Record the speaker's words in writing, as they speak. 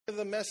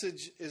the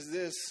message is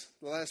this.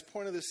 The last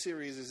point of this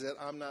series is that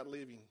I'm not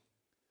leaving.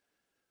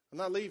 I'm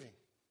not leaving.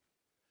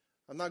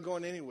 I'm not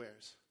going anywhere.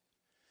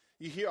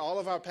 You hear all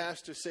of our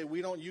pastors say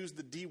we don't use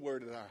the D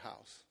word at our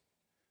house.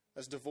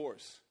 That's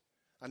divorce.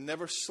 I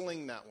never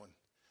sling that one.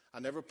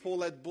 I never pull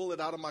that bullet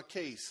out of my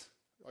case.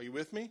 Are you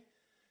with me?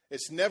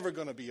 It's never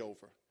going to be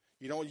over.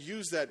 You don't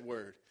use that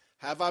word.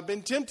 Have I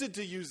been tempted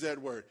to use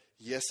that word?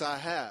 Yes, I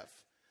have.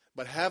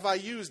 But have I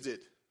used it?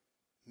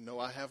 No,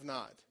 I have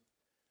not.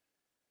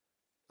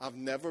 I've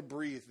never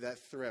breathed that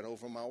threat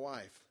over my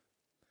wife.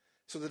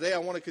 So today I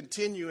want to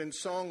continue in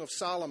Song of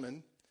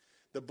Solomon,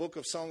 the book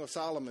of Song of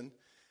Solomon.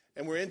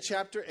 And we're in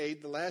chapter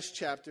 8, the last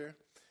chapter.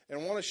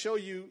 And I want to show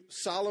you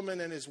Solomon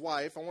and his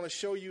wife. I want to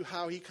show you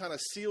how he kind of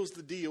seals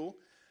the deal.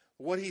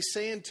 What he's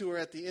saying to her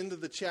at the end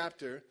of the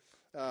chapter.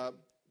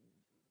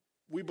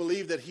 We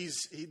believe that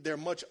they're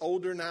much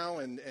older now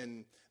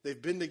and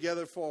they've been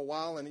together for a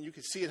while. And you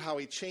can see it how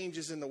he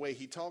changes in the way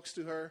he talks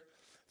to her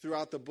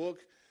throughout the book.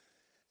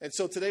 And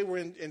so today we're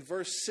in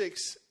verse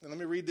 6. And let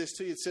me read this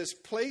to you. It says,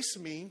 place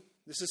me.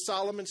 This is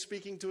Solomon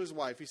speaking to his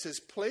wife. He says,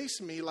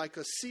 place me like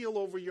a seal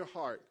over your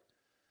heart,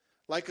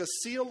 like a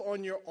seal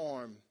on your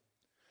arm.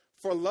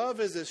 For love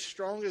is as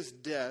strong as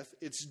death,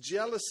 its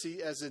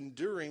jealousy as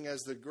enduring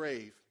as the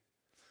grave.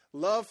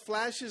 Love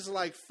flashes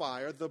like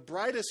fire, the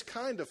brightest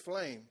kind of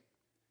flame.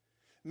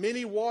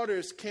 Many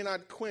waters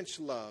cannot quench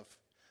love,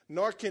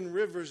 nor can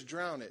rivers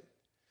drown it.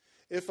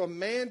 If a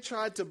man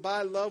tried to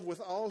buy love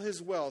with all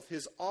his wealth,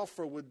 his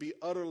offer would be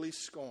utterly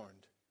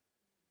scorned.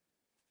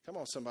 Come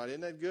on, somebody,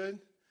 isn't that good?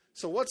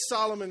 So what's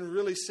Solomon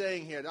really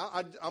saying here?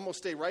 I'm going to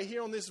stay right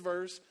here on this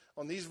verse,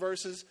 on these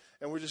verses,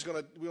 and we're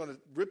going to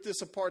rip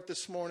this apart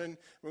this morning.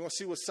 We're going to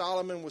see what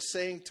Solomon was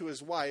saying to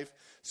his wife.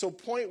 So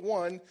point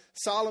 1,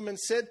 Solomon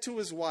said to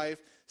his wife,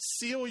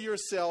 seal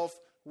yourself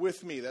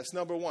with me. That's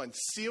number 1.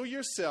 Seal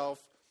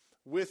yourself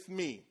with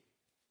me.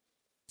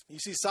 You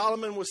see,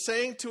 Solomon was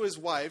saying to his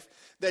wife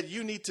that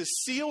you need to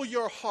seal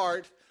your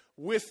heart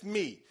with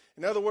me.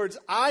 In other words,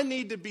 I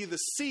need to be the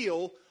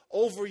seal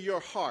over your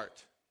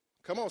heart.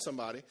 Come on,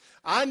 somebody.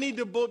 I need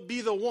to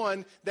be the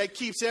one that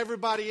keeps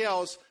everybody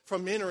else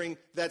from entering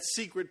that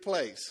secret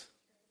place.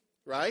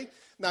 Right?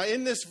 Now,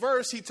 in this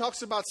verse, he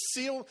talks about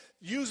seal,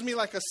 use me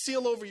like a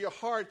seal over your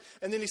heart.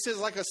 And then he says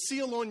like a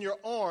seal on your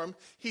arm.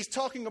 He's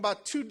talking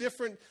about two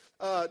different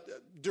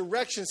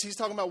directions. He's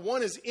talking about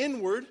one is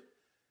inward.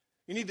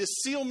 You need to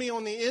seal me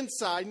on the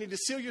inside. You need to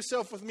seal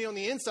yourself with me on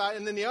the inside.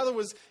 And then the other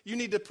was you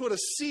need to put a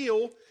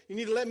seal. You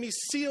need to let me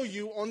seal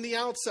you on the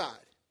outside.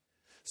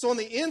 So on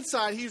the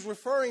inside, he's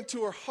referring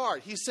to her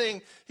heart. He's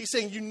saying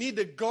you need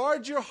to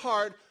guard your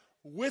heart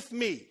with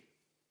me.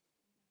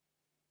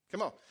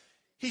 Come on.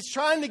 He's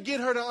trying to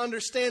get her to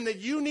understand that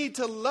you need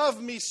to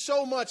love me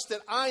so much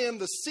that I am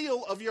the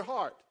seal of your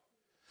heart.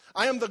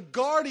 I am the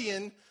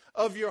guardian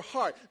of your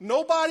heart.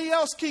 Nobody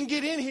else can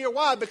get in here.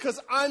 Why? Because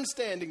I'm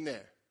standing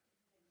there.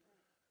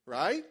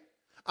 Right?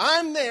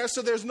 I'm there,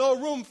 so there's no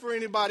room for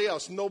anybody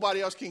else.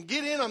 Nobody else can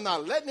get in. I'm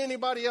not letting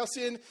anybody else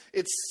in.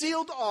 It's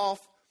sealed off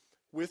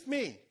with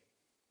me.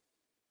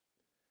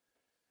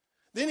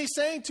 Then he's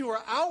saying to her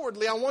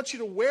outwardly, I want you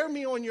to wear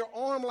me on your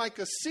arm like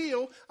a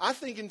seal. I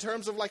think in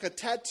terms of like a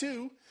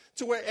tattoo,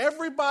 to where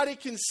everybody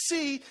can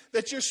see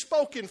that you're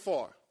spoken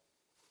for.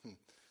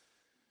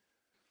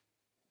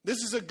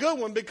 This is a good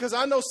one because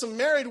I know some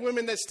married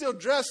women that still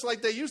dress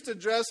like they used to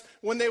dress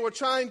when they were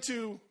trying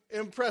to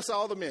impress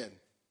all the men.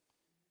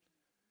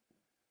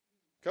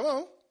 Come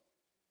on.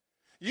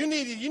 You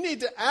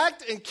need to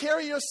act and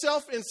carry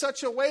yourself in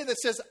such a way that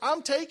says,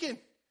 I'm taken.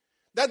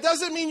 That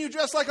doesn't mean you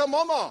dress like a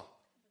mama.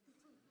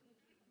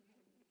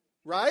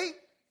 Right?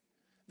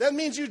 That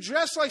means you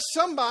dress like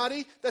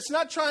somebody that's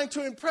not trying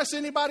to impress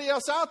anybody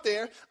else out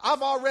there.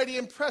 I've already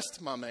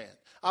impressed my man.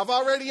 I've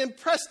already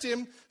impressed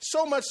him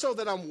so much so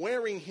that I'm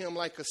wearing him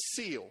like a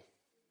seal.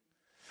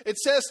 It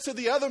says to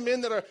the other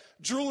men that are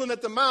drooling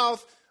at the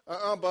mouth,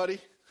 buddy,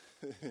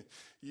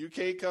 you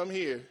can't come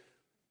here.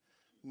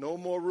 No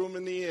more room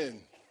in the inn.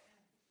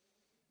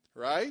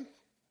 Right?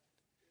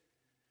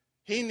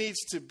 He needs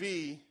to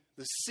be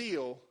the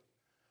seal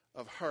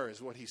of her,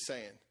 is what he's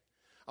saying.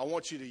 I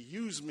want you to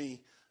use me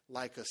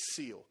like a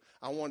seal.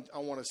 I want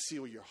to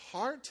seal your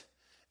heart,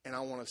 and I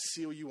want to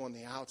seal you on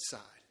the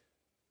outside.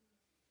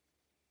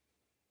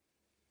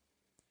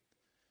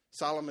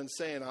 Solomon's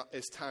saying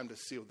it's time to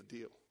seal the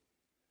deal.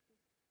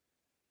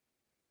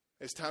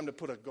 It's time to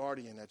put a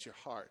guardian at your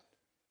heart.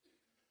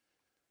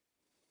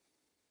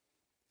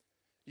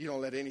 You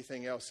don't let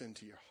anything else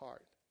into your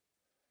heart.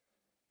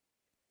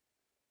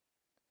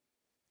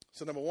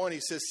 So number 1, he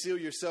says, seal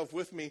yourself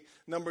with me.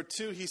 Number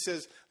 2, he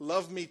says,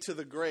 love me to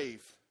the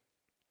grave.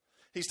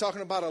 He's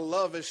talking about a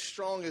love as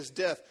strong as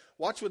death.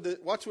 Watch what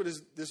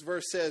this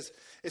verse says.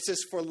 It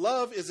says, for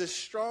love is as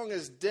strong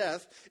as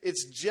death,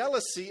 its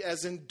jealousy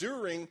as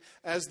enduring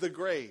as the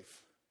grave.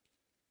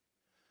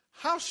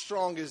 How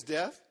strong is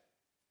death?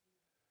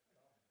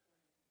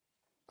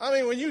 I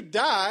mean, when you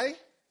die,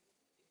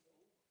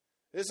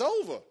 it's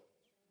over.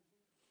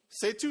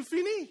 C'est tout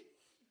fini.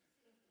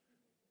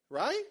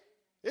 Right?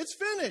 It's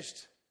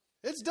finished.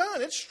 It's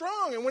done. It's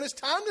strong. And when it's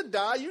time to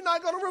die, you're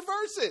not going to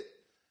reverse it.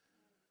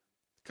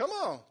 Come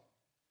on.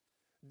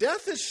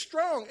 Death is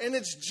strong, and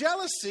it's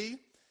jealousy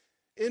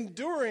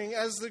enduring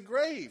as the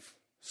grave.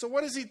 So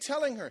what is he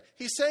telling her?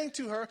 He's saying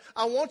to her,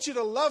 I want you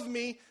to love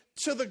me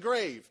to the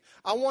grave.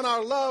 I want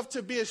our love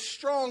to be as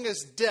strong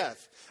as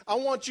death. I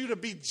want you to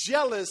be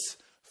jealous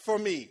for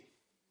me.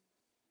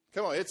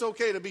 Come on, it's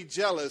okay to be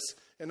jealous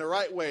in the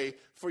right way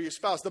for your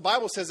spouse. The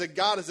Bible says that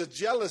God is a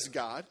jealous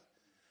God,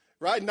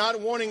 right? Not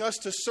wanting us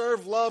to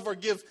serve, love, or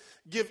give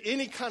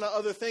any kind of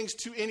other things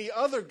to any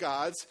other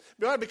gods,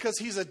 right? Because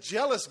he's a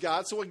jealous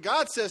God. So what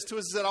God says to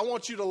us is that I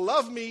want you to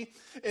love me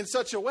in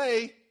such a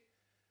way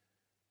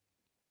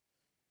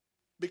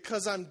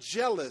because I'm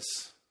jealous.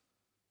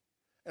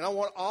 And I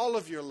want all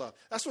of your love.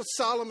 That's what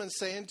Solomon's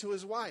saying to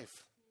his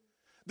wife.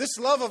 This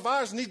love of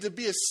ours needs to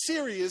be as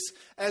serious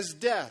as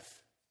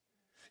death.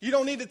 You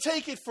don't need to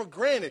take it for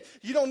granted.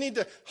 You don't need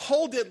to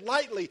hold it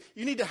lightly.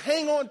 You need to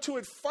hang on to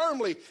it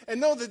firmly and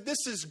know that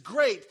this is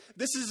great.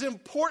 This is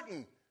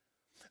important.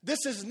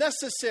 This is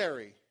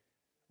necessary,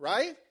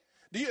 right?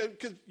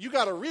 You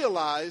got to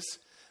realize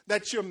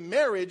that your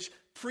marriage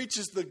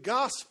preaches the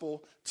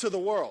gospel to the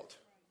world.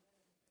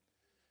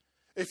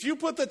 If you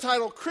put the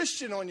title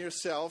Christian on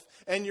yourself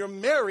and you're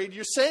married,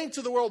 you're saying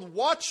to the world,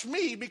 watch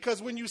me,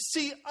 because when you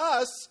see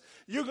us,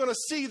 you're going to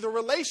see the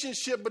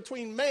relationship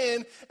between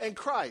man and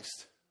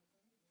Christ.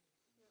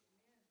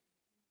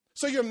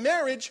 So your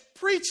marriage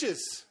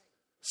preaches.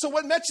 So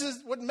what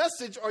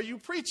message are you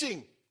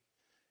preaching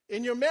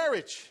in your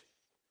marriage?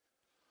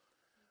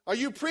 Are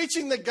you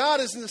preaching that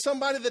God is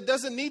somebody that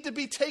doesn't need to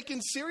be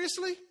taken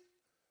seriously?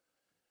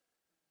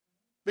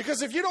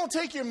 Because if you don't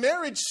take your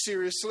marriage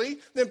seriously,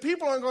 then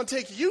people aren't going to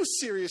take you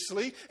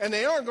seriously, and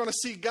they aren't going to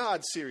see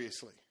God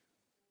seriously.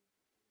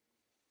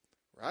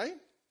 Right?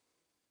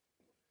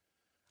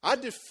 I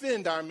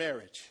defend our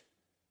marriage.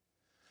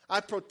 I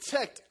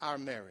protect our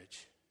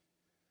marriage.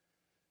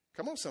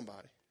 Come on,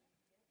 somebody.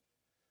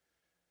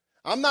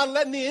 I'm not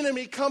letting the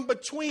enemy come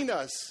between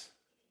us.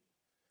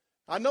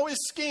 I know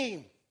his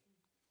scheme.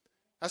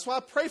 That's why I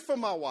pray for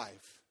my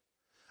wife.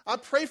 I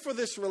pray for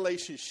this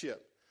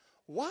relationship.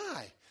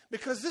 Why?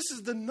 Because this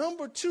is the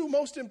number 2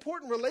 most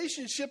important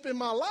relationship in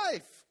my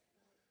life.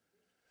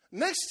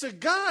 Next to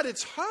God,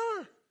 it's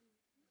her.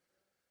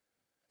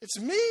 It's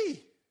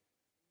me.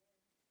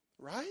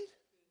 Right?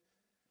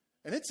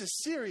 And it's as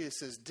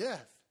serious as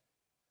death.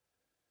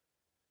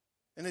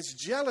 And its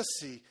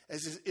jealousy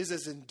is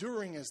as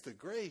enduring as the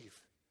grave.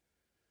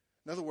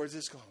 In other words,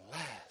 it's going to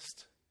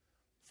last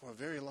for a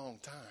very long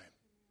time.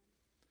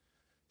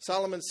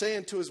 Solomon's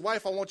saying to his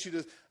wife, I want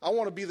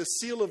to be the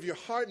seal of your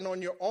heart and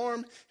on your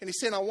arm. And he's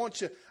saying, I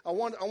want you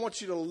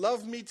to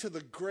love me to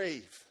the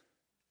grave.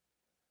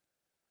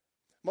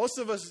 Most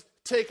of us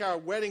take our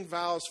wedding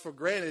vows for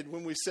granted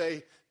when we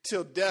say,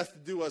 till death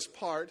do us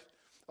part.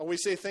 Or we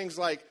say things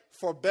like,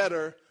 for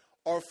better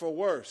or for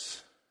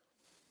worse.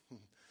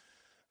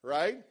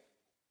 Right?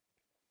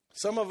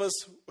 Some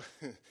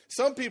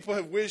people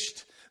have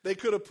wished they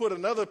could have put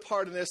another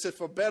part in there that said,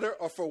 for better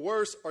or for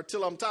worse or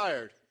till I'm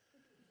tired.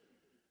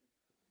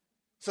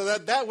 So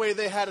that way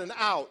they had an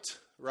out,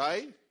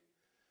 right?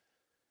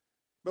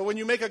 But when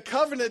you make a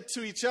covenant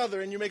to each other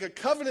and you make a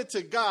covenant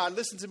to God,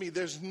 listen to me,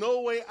 there's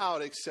no way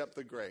out except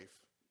the grave.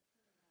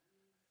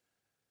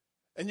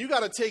 And you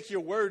got to take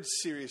your words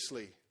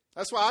seriously.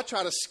 That's why I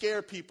try to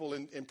scare people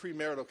in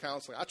premarital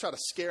counseling. I try to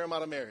scare them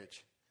out of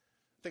marriage.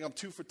 I think I'm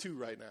 2 for 2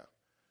 right now.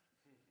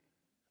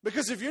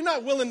 Because if you're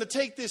not willing to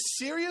take this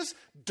serious,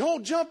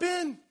 don't jump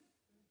in.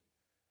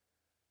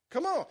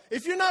 Come on.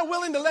 If you're not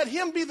willing to let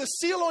him be the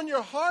seal on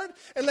your heart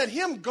and let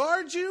him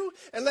guard you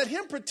and let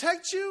him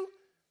protect you,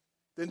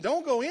 then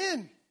don't go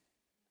in.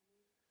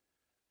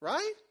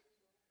 Right?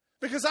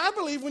 Because I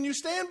believe when you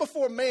stand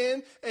before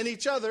man and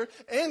each other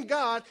and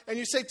God and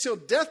you say, till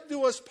death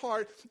do us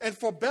part and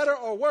for better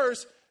or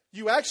worse,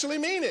 you actually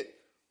mean it.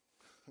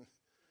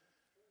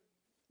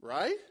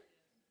 Right?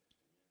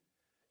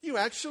 You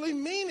actually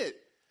mean it.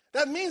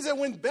 That means that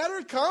when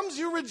better comes,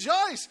 you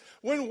rejoice.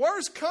 When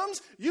worse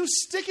comes, you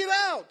stick it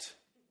out.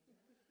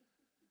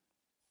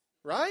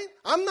 Right?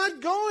 I'm not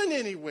going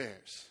anywhere.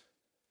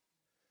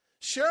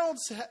 Cheryl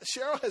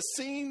has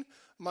seen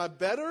my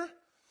better,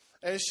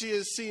 and she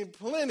has seen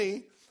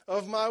plenty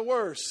of my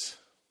worse.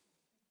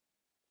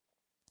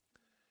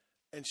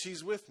 And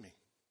she's with me.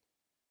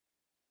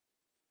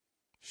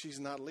 She's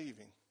not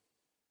leaving.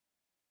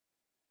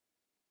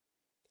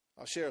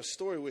 I'll share a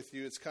story with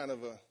you. It's kind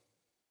of a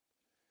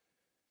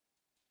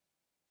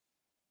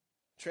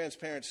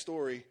transparent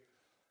story.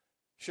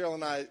 Cheryl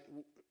and I,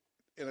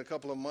 in a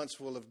couple of months,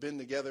 will have been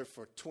together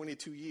for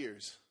 22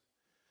 years.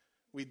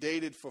 We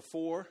dated for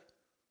 4.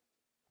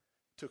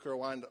 Took her a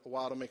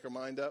while to make her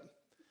mind up.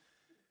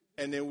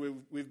 And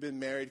then we've been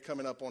married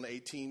coming up on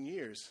 18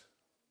 years.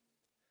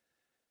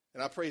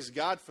 And I praise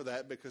God for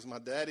that because my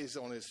daddy's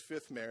on his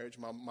 5th marriage.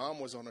 My mom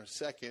was on her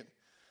 2nd.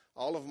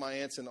 All of my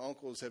aunts and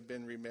uncles have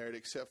been remarried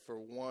except for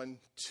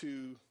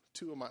two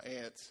of my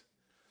aunts.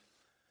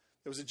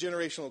 There was a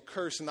generational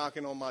curse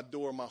knocking on my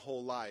door my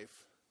whole life.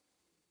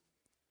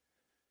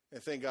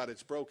 And thank God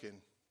it's broken.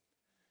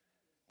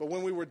 But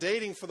when we were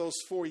dating for those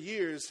 4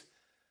 years,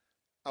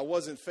 I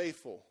wasn't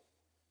faithful.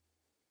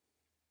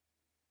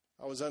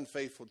 I was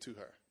unfaithful to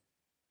her.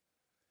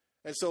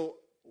 And so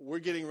we're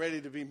getting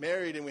ready to be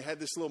married, and we had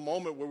this little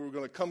moment where we were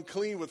going to come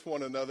clean with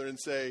one another and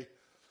say,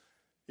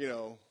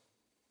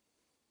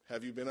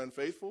 have you been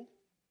unfaithful?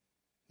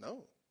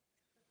 No.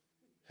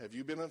 Have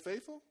you been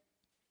unfaithful?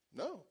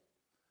 No.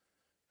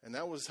 And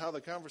that was how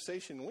the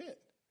conversation went.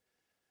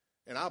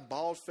 And I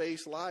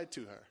bald-faced lied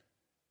to her.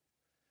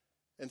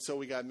 And so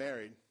we got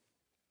married.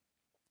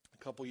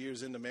 A couple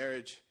years into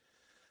marriage,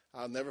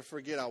 I'll never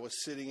forget, I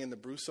was sitting in the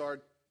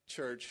Broussard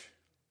Church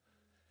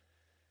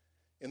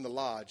in the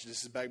lodge.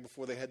 This is back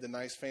before they had the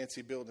nice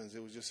fancy buildings.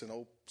 It was just an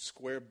old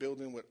square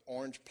building with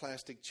orange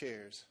plastic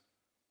chairs.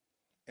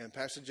 And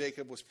Pastor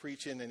Jacob was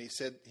preaching, and he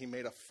said he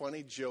made a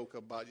funny joke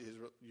about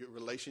your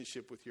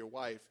relationship with your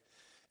wife.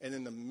 And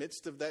in the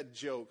midst of that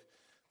joke,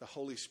 the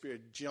Holy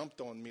Spirit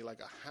jumped on me like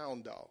a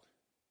hound dog.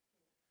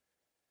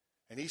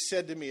 And he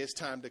said to me, it's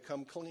time to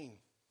come clean.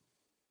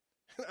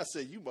 And I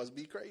said, you must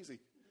be crazy.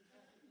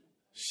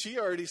 She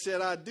already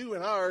said I do,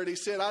 and I already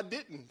said I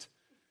didn't.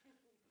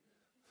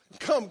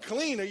 Come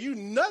clean? Are you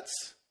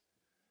nuts?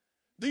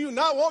 Do you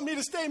not want me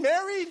to stay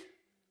married?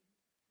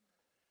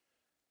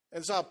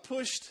 And so I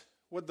pushed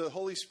what the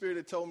Holy Spirit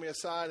had told me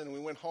aside, and we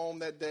went home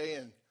that day,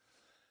 and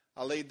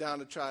I laid down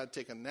to try to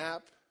take a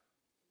nap.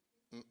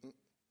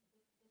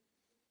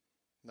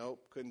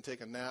 Nope, couldn't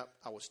take a nap.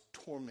 I was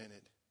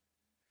tormented.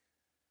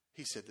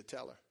 He said to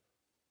tell her.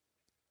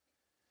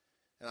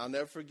 And I'll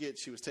never forget,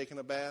 she was taking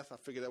a bath. I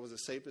figured that was the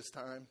safest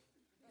time.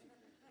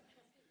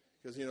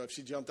 Because, if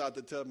she jumped out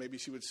the tub, maybe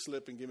she would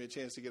slip and give me a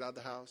chance to get out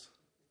the house.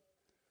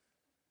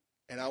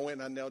 And I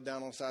went and I knelt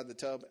down on the side of the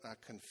tub, and I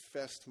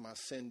confessed my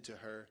sin to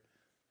her,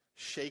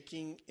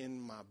 shaking in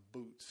my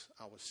boots.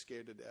 I was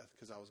scared to death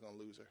because I was going to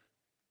lose her.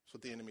 That's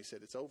what the enemy said.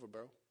 It's over,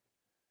 bro.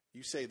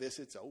 You say this,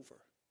 it's over.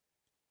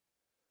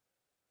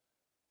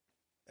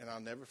 And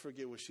I'll never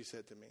forget what she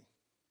said to me.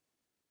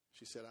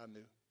 She said, I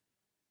knew.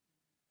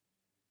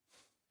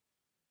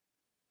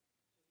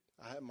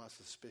 I had my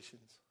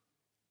suspicions.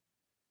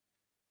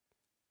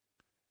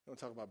 I'm going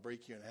to talk about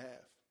break you in half.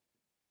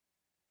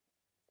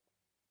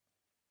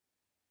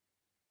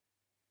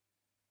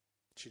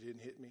 She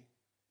didn't hit me.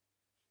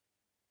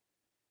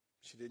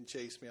 She didn't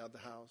chase me out the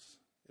house.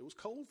 It was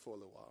cold for a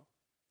little while.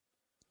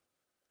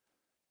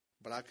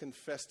 But I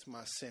confessed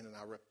my sin and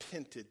I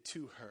repented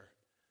to her.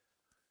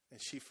 And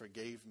she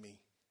forgave me.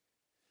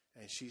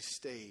 And she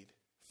stayed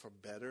for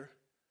better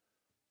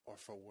or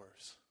for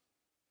worse.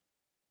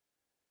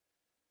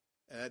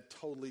 And that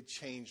totally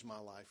changed my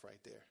life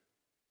right there.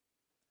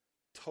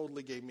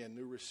 Totally gave me a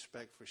new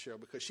respect for Cheryl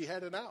because she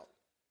had an out.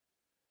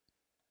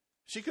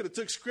 She could have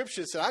took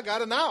scripture and said, I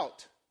got an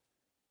out.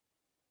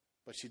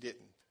 But she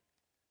didn't.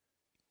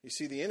 You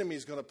see, the enemy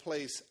is going to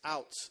place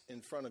outs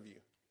in front of you.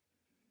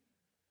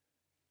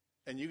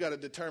 And you got to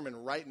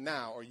determine right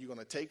now, are you going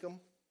to take them?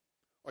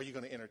 Are you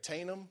going to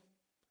entertain them?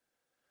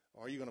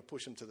 Or are you going to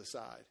push them to the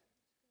side?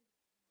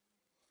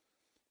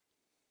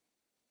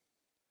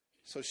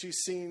 So she's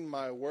seen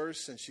my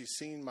worst and she's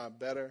seen my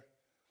better.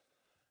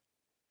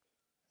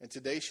 And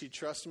today she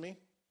trusts me.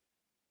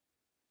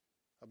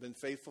 I've been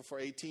faithful for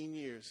 18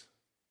 years.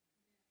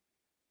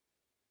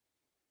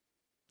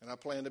 And I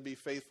plan to be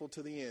faithful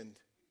to the end.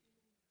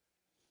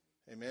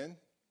 Amen?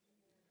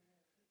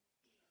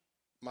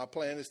 My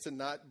plan is to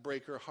not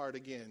break her heart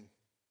again.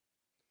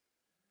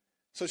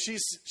 So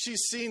she's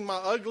seen my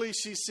ugly,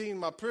 she's seen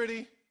my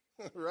pretty,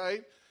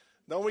 right?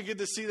 Don't we get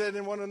to see that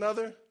in one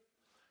another?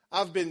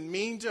 I've been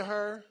mean to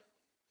her.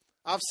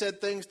 I've said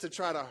things to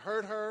try to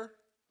hurt her.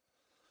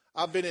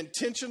 I've been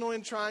intentional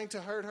in trying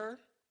to hurt her.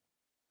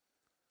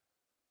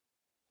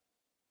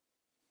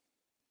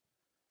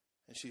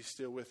 And she's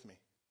still with me.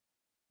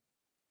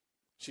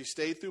 She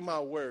stayed through my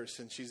worst,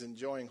 and she's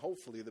enjoying,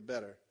 hopefully, the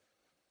better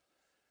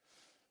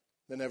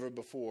than ever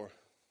before.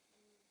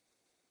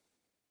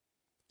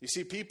 You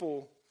see,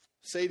 people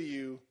say to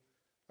you,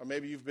 or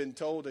maybe you've been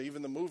told, or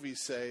even the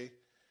movies say,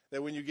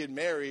 that when you get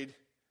married,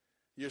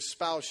 your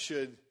spouse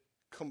should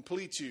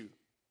complete you.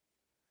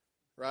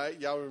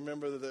 Right? Y'all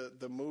remember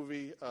the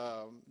movie,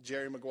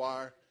 Jerry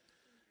Maguire?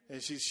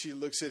 And she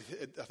looks at,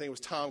 I think it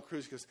was Tom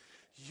Cruise, goes,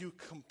 you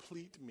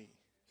complete me.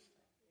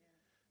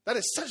 That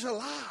is such a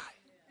lie.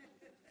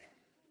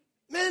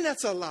 Man,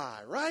 that's a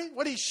lie, right?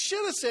 What he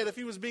should have said if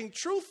he was being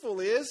truthful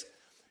is,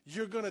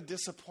 you're going to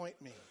disappoint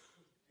me.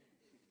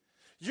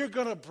 You're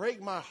going to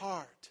break my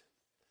heart.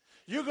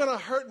 You're going to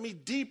hurt me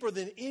deeper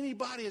than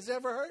anybody has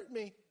ever hurt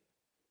me.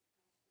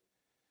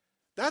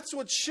 That's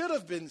what should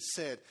have been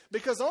said,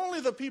 because only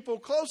the people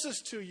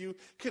closest to you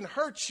can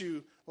hurt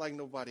you like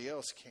nobody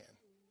else can.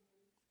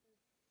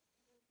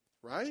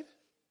 Right?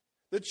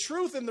 The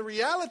truth and the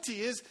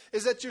reality is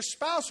that your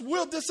spouse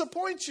will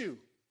disappoint you.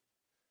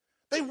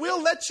 They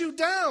will let you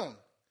down.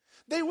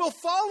 They will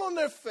fall on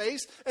their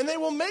face and they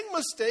will make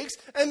mistakes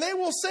and they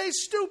will say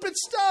stupid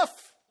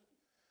stuff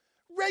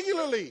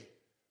regularly.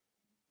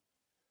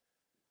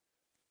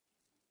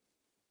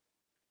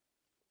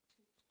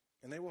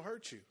 and they will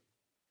hurt you.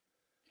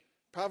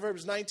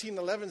 Proverbs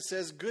 19:11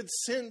 says, good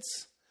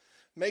sense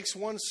makes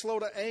one slow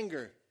to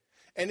anger,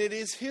 and it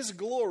is his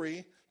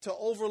glory to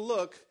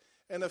overlook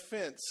an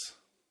offense.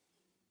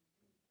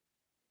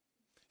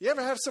 You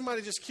ever have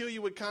somebody just kill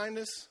you with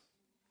kindness?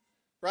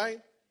 Right?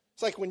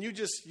 It's like when you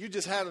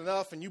just had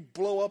enough and you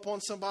blow up on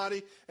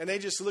somebody and they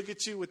just look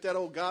at you with that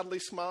old godly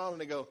smile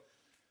and they go,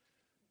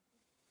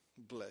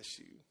 bless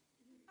you.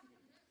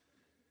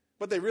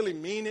 But they really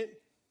mean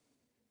it.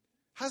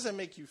 How does that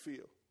make you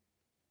feel?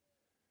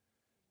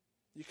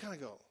 You kind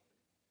of go.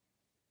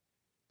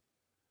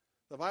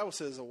 The Bible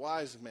says a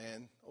wise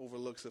man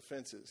overlooks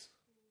offenses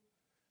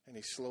and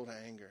he's slow to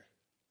anger.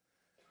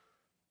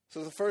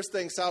 So the first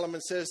thing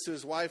Solomon says to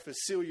his wife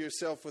is, seal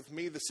yourself with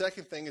me. The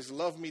second thing is,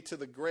 love me to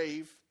the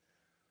grave,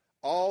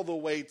 all the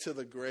way to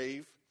the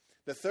grave.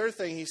 The third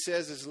thing he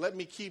says is, let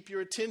me keep your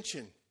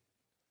attention.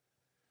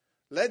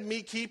 Let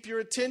me keep your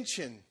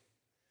attention.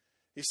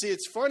 You see,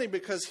 it's funny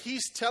because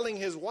he's telling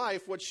his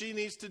wife what she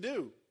needs to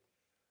do.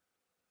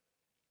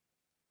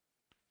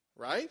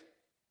 Right?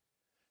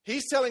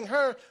 He's telling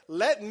her,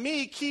 let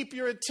me keep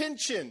your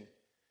attention.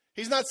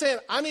 He's not saying,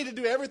 I need to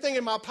do everything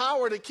in my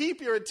power to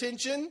keep your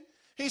attention.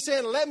 He's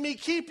saying, let me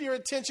keep your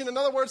attention. In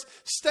other words,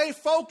 stay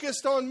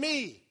focused on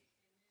me.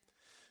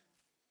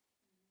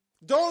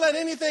 Don't let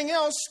anything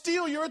else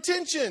steal your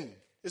attention,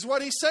 is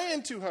what he's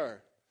saying to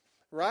her.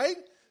 Right?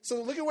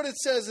 So look at what it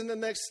says in the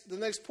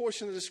next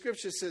portion of the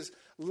scripture. It says,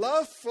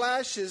 love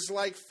flashes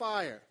like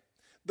fire,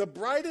 the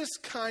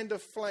brightest kind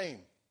of flame.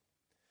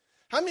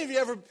 How many of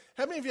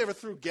you ever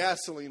threw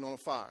gasoline on a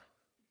fire?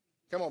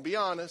 Come on, be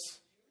honest.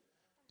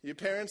 Your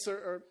parents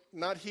are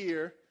not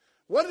here.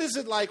 What is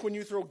it like when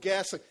you throw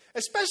gasoline?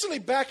 Especially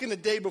back in the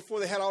day before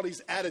they had all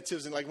these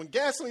additives and like when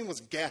gasoline was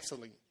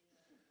gasoline.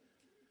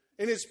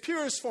 In its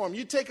purest form,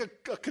 you take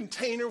a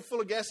container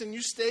full of gasoline,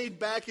 you stayed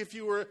back if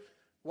you were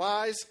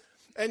wise.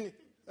 And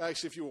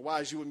actually, if you were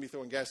wise, you wouldn't be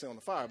throwing gasoline on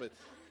the fire, but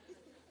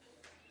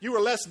you were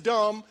less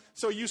dumb.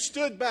 So you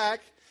stood back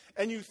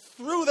and you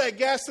threw that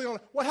gasoline on.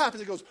 What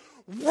happens? It goes,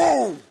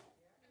 whoa!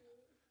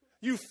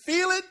 You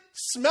feel it,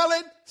 smell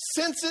it,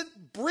 sense it,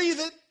 breathe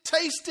it,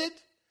 taste it,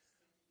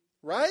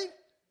 right?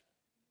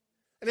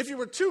 And if you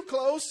were too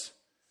close,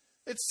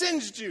 it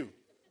singed you.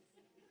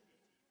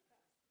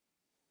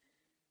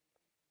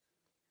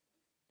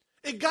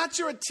 It got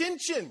your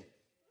attention,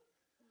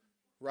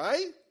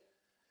 right?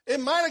 It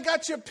might have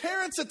got your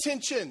parents'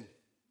 attention,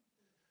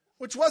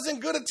 which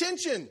wasn't good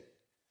attention.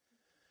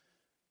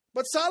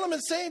 But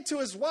Solomon's saying to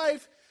his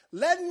wife,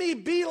 let me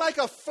be like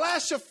a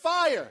flash of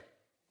fire.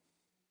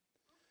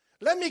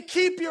 Let me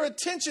keep your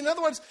attention. In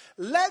other words,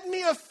 let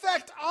me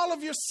affect all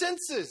of your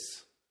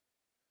senses.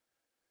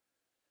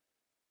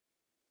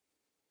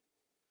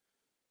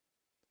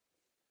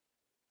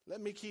 Let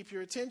me keep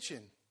your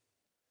attention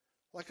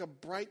like a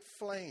bright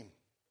flame.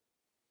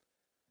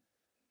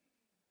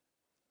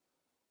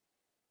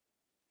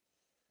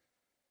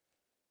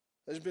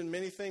 There's been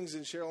many things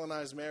in Cheryl and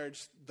I's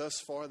marriage thus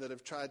far that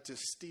have tried to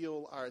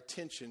steal our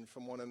attention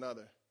from one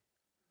another.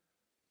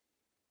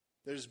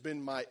 There's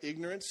been my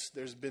ignorance,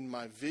 there's been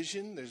my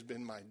vision, there's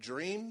been my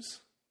dreams.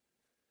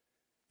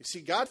 You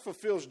see, God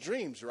fulfills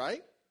dreams,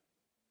 right?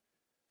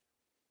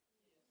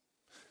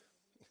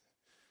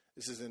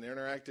 This is an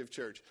interactive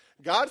church.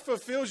 God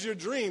fulfills your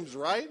dreams,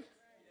 right?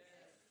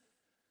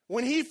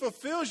 When he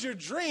fulfills your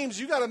dreams,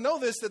 you got to know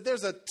this, that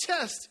there's a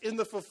test in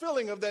the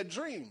fulfilling of that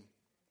dream.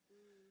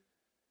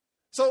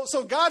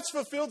 So God's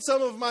fulfilled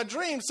some of my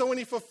dreams. So when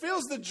he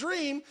fulfills the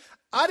dream,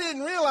 I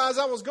didn't realize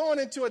I was going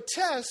into a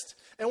test.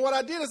 And what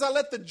I did is I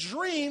let the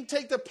dream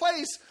take the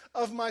place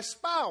of my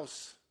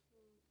spouse.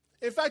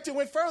 In fact, it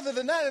went further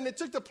than that, and it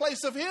took the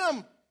place of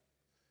him.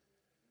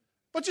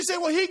 But you say,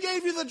 well, he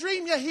gave you the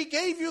dream. Yeah, he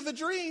gave you the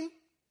dream.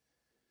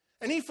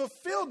 And he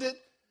fulfilled it,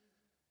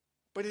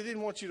 but he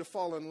didn't want you to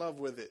fall in love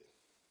with it.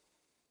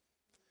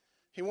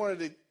 He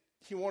wanted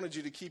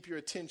you to keep your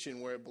attention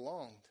where it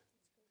belonged.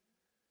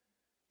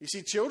 You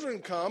see, children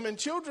come and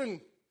children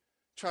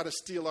try to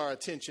steal our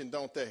attention,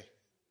 don't they?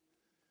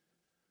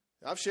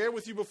 I've shared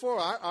with you before,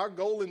 our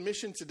goal and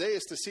mission today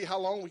is to see how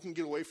long we can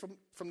get away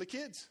from the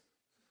kids.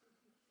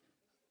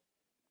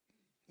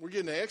 We're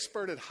getting an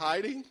expert at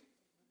hiding,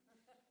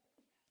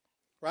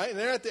 right? And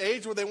they're at the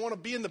age where they want to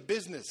be in the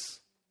business.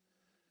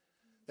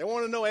 They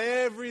want to know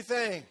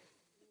everything.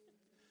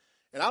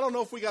 And I don't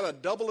know if we got a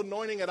double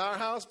anointing at our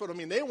house, but I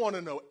mean, they want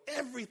to know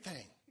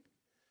everything.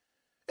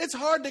 It's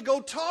hard to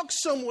go talk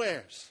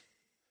somewheres,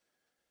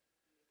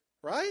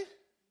 right?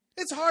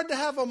 It's hard to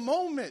have a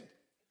moment.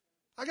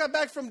 I got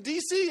back from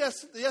D.C.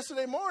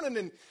 yesterday morning,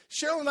 and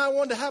Cheryl and I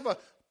wanted to have a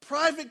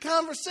private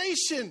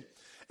conversation.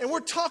 And we're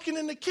talking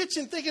in the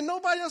kitchen thinking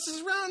nobody else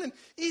is around, and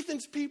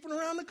Ethan's peeping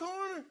around the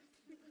corner.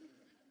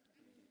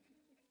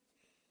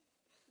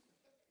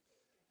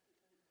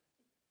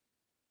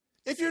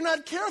 If you're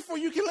not careful,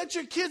 you can let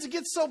your kids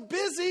get so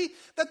busy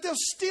that they'll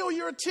steal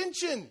your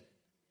attention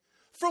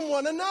from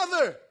one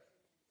another.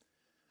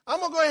 I'm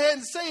going to go ahead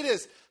and say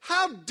this.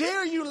 How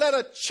dare you let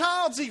a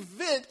child's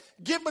event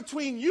get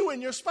between you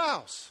and your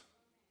spouse?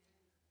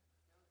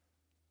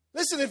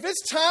 Listen, if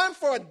it's time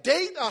for a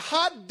date, a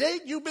hot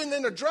date, you've been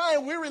in a dry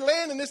and weary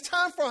land, and it's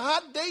time for a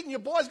hot date and your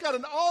boy's got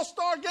an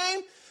all-star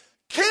game,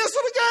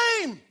 cancel the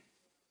game.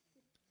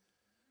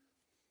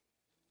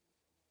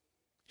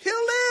 He'll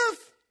live.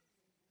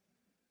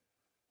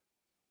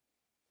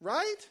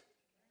 Right?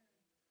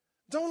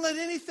 Don't let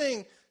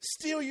anything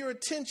steal your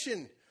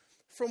attention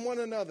from one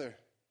another.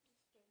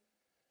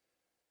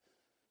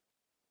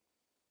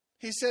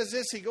 He says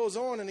this, he goes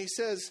on and he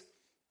says,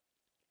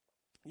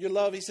 your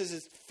love, he says,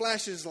 it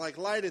flashes like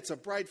light, it's a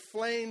bright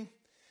flame.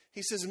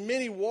 He says,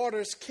 many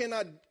waters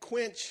cannot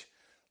quench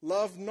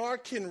love, nor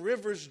can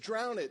rivers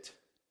drown it.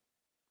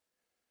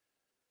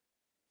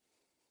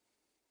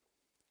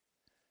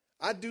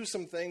 I do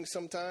some things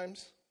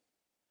sometimes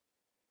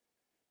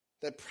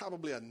that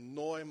probably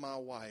annoy my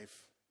wife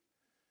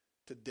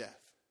to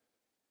death.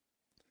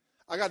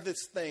 I got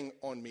this thing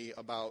on me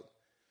about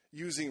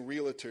using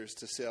realtors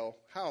to sell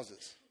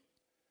houses.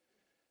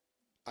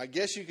 I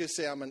guess you could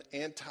say I'm an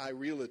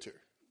anti-realtor.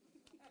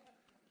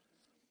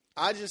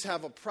 I just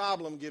have a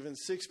problem giving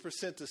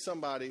 6% to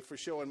somebody for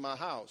showing my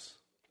house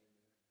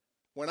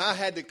when I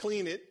had to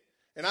clean it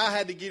and I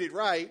had to get it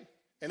right,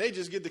 and they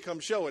just get to come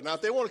show it. Now,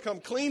 if they want to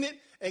come clean it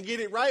and get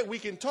it right, we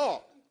can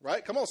talk,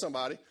 right? Come on,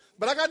 somebody.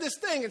 But I got this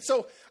thing, and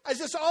so I've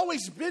just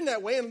always been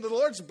that way, and the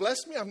Lord's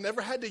blessed me. I've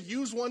never had to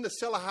use one to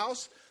sell a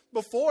house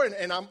before,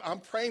 and I'm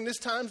praying this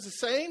time's the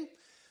same.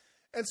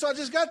 And so I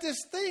just got this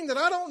thing that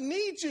I don't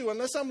need you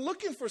unless I'm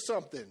looking for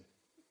something.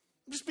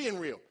 I'm just being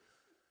real.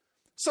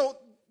 So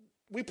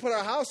we put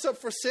our house up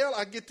for sale.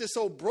 I get this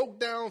old broke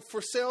down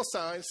for sale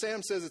sign.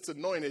 Sam says it's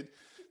anointed.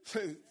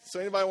 So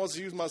anybody wants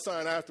to use my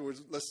sign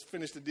afterwards, let's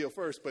finish the deal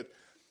first. But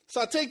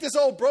so I take this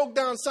old broke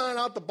down sign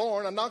out the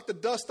barn. I knock the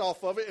dust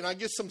off of it, and I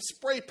get some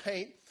spray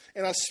paint,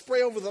 and I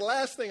spray over the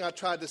last thing I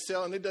tried to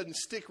sell, and it doesn't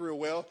stick real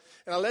well.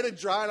 And I let it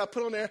dry, and I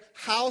put on there,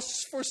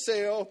 house for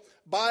sale,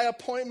 by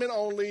appointment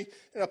only,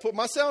 and I put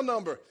my cell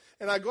number.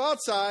 And I go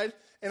outside,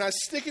 and I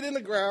stick it in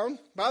the ground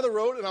by the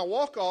road, and I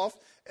walk off,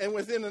 and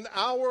within an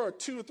hour or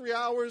 2 or 3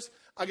 hours,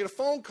 I get a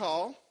phone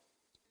call,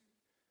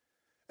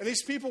 and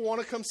these people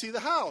want to come see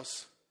the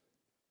house.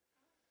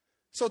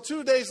 So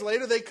 2 days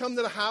later, they come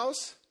to the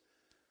house,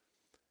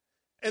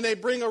 and they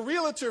bring a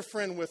realtor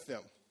friend with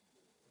them.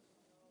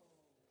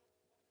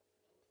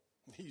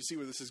 You see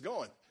where this is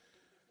going.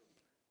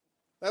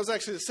 That was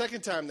actually the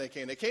second time they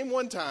came. They came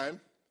one time.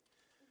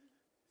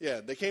 Yeah,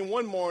 they came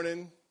one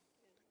morning,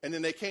 and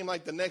then they came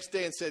like the next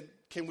day and said,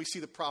 can we see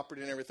the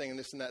property and everything and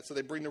this and that? So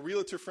they bring the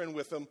realtor friend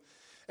with them.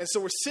 And so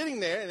we're sitting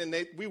there, and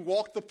then we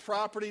walked the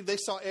property. They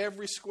saw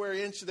every square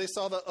inch. They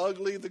saw the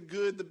ugly, the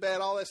good, the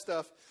bad, all that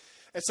stuff.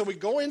 And so we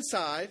go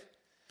inside,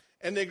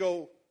 and they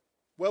go,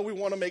 well, we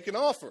want to make an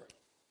offer.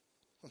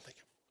 I'm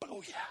thinking,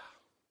 oh, yeah.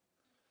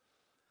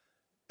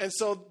 And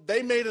so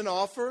they made an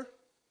offer,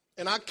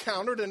 and I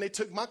countered, and they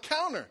took my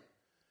counter.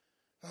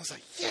 And I was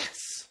like, yes.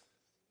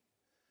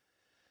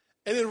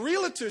 And then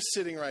realtor's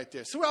sitting right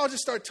there. So we all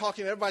just start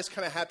talking. Everybody's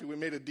kind of happy we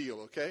made a deal,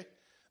 okay?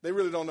 They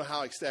really don't know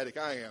how ecstatic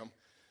I am.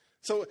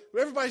 So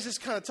everybody's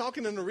just kind of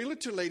talking, and the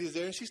realtor lady's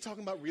there, and she's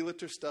talking about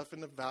realtor stuff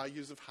and the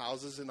values of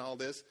houses and all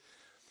this.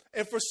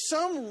 And for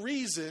some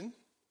reason,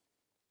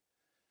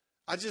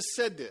 I just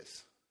said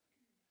this.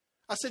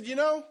 I said, you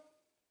know,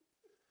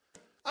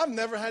 I've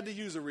never had to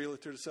use a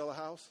realtor to sell a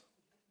house.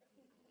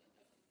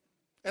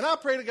 And I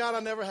pray to God I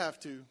never have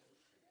to.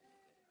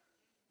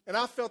 And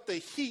I felt the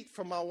heat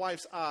from my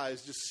wife's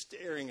eyes just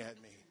staring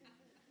at me.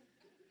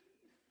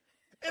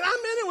 And I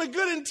meant it with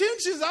good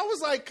intentions. I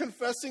was like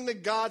confessing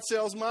that God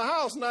sells my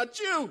house, not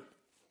you.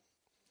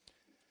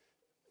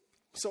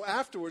 So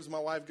afterwards, my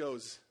wife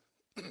goes,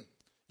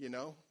 you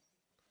know,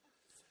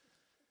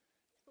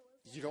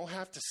 you don't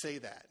have to say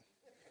that.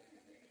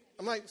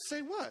 I'm like,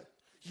 say what?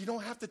 You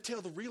don't have to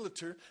tell the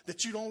realtor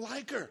that you don't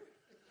like her.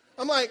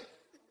 I'm like,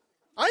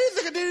 I didn't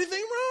think I did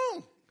anything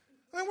wrong.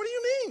 I'm like, what do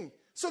you mean?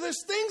 So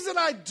there's things that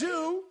I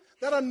do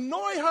that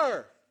annoy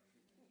her.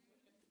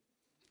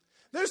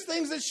 There's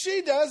things that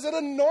she does that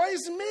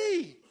annoys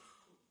me.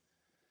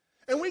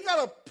 And we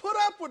got to put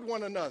up with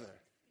one another.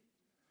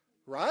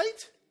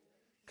 Right?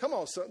 Come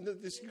on, son.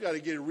 You got to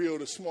get real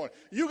this morning.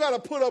 You got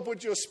to put up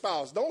with your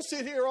spouse. Don't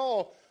sit here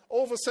all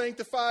over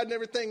sanctified and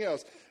everything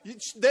else.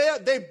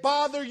 They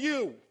bother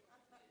you.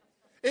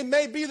 It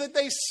may be that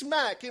they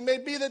smack. It may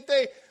be that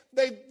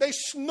they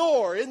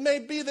snore. It may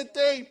be that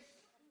they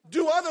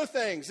do other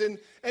things.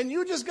 And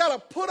you just got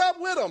to put up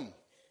with them.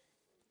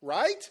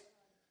 Right?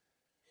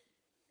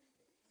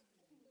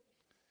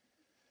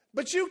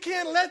 But you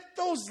can't let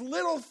those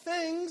little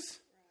things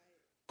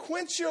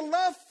quench your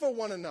love for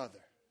one another.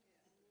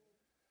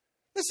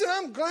 Listen,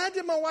 I'm glad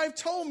that my wife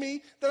told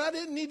me that I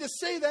didn't need to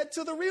say that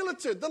to the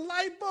realtor. The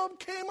light bulb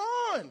came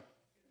on.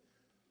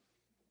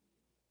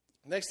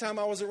 Next time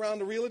I was around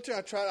the realtor,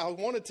 I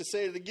wanted to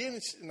say it again,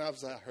 and I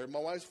heard my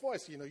wife's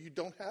voice. You know, you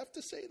don't have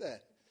to say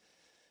that.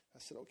 I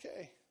said,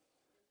 okay.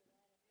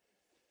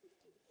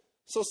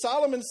 So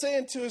Solomon's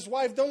saying to his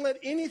wife, don't let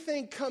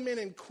anything come in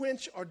and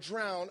quench or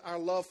drown our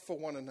love for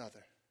one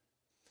another.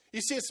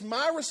 You see, it's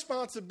my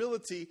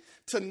responsibility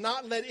to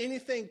not let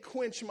anything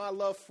quench my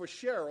love for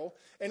Cheryl,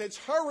 and it's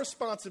her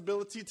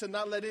responsibility to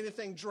not let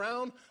anything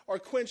drown or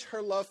quench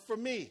her love for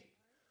me.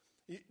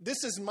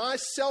 This is my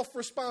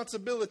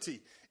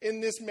self-responsibility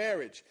in this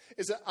marriage,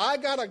 is that I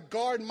got to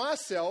guard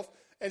myself,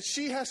 and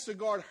she has to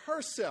guard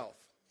herself.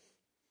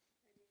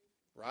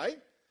 Right?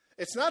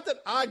 It's not that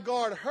I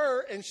guard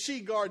her and she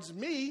guards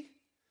me.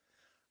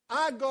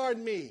 I guard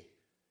me.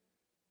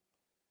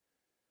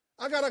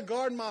 I got to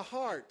guard my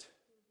heart.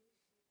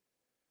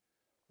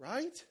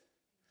 Right?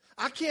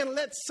 I can't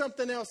let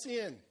something else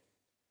in.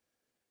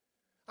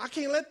 I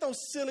can't let those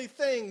silly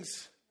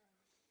things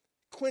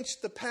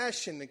quench the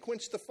passion and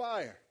quench the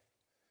fire.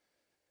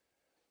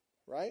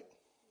 Right?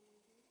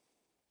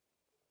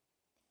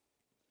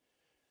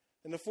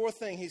 And the fourth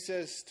thing he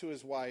says to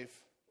his wife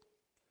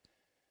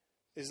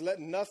is, let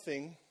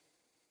nothing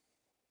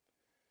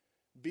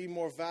be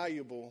more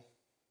valuable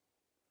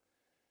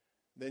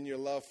than your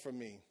love for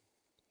me.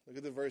 Look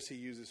at the verse he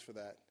uses for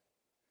that.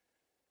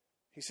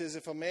 He says,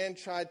 if a man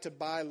tried to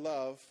buy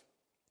love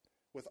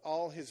with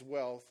all his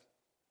wealth,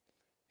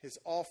 his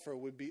offer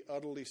would be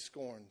utterly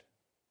scorned.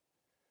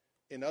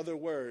 In other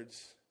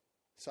words,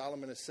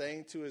 Solomon is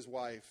saying to his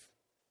wife,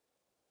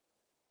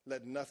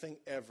 let nothing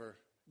ever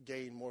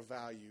gain more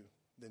value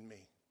than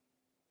me.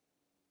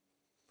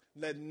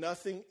 Let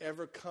nothing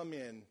ever come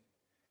in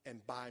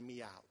and buy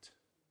me out.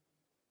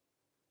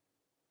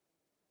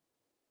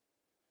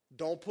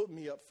 Don't put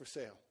me up for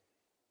sale.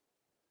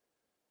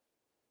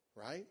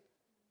 Right?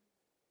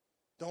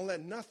 Don't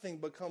let nothing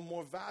become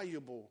more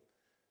valuable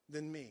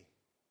than me.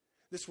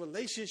 This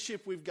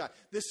relationship we've got,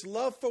 this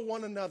love for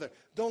one another,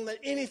 don't let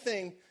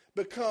anything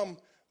become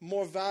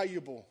more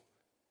valuable.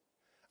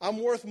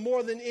 I'm worth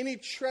more than any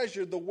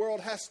treasure the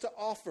world has to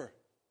offer.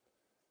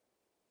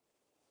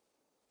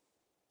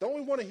 Don't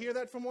we want to hear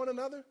that from one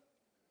another?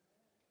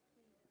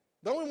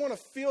 Don't we want to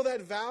feel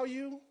that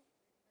value?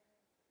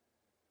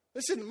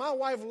 Listen, my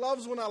wife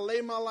loves when I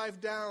lay my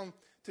life down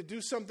to do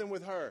something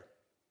with her.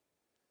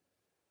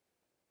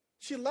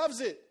 She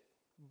loves it.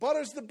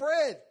 Butters the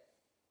bread.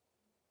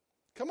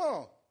 Come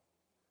on.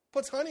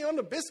 Puts honey on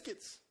the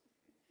biscuits.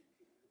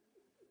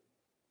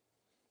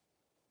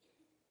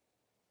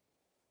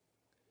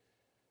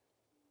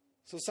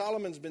 So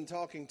Solomon's been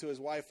talking to his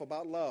wife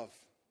about love.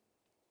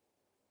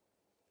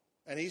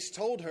 And he's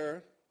told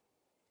her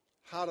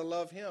how to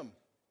love him.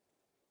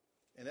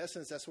 In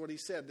essence, that's what he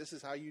said. This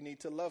is how you need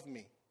to love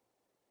me.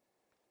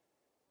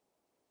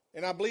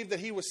 And I believe that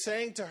he was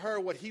saying to her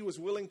what he was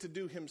willing to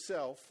do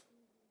himself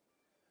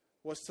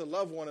was to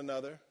love one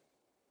another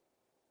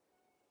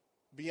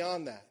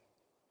beyond that.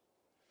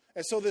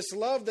 And so this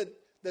love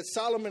that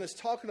Solomon is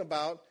talking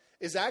about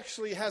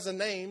actually has a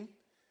name.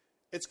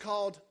 It's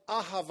called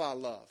Ahava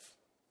love.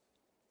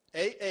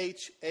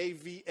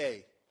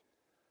 A-H-A-V-A.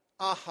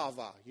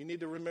 Ahava. You need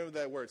to remember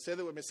that word. Say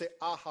that with me. Say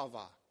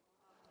Ahava.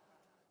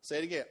 Say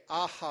it again.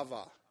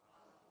 Ahava.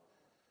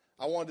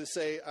 I wanted to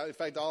say, in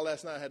fact, all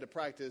last night I had to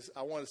practice.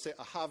 I wanted to say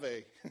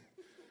Ahave.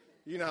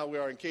 You know how we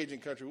are in Cajun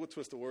country. We'll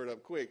twist the word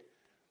up quick.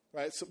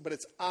 Right? So, but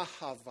it's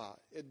Ahava.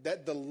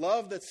 That the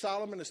love that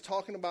Solomon is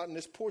talking about in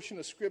this portion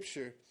of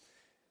Scripture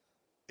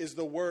is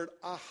the word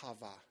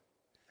Ahava.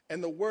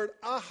 And the word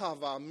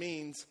Ahava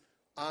means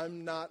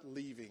I'm not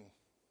leaving.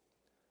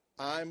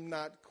 I'm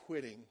not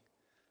quitting.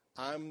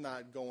 I'm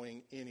not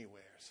going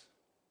anywhere.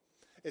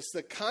 It's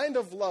the kind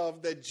of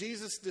love that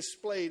Jesus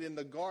displayed in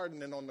the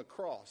garden and on the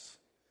cross.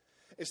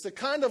 It's the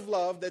kind of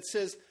love that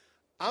says,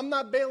 I'm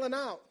not bailing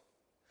out.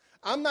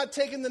 I'm not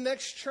taking the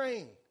next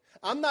train.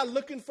 I'm not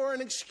looking for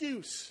an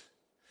excuse.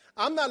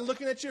 I'm not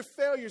looking at your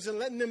failures and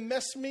letting them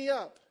mess me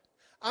up.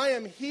 I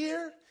am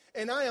here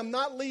and I am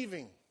not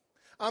leaving.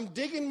 I'm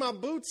digging my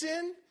boots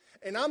in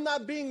and I'm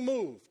not being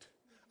moved.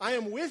 I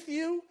am with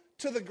you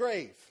to the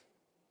grave.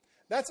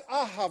 That's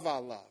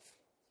Ahava love.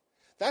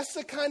 That's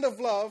the kind of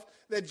love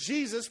that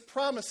Jesus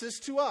promises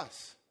to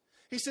us.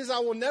 He says, I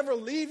will never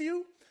leave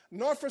you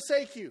nor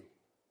forsake you.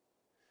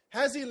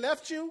 Has he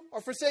left you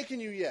or forsaken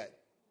you yet?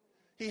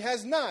 He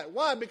has not.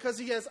 Why? Because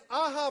he has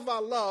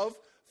Ahava love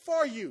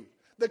for you.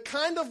 The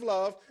kind of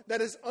love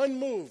that is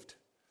unmoved.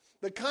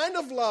 The kind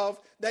of love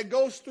that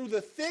goes through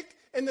the thick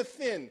and the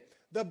thin.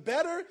 The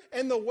better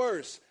and the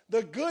worse.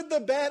 The good, the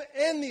bad,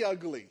 and the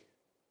ugly.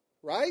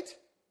 Right?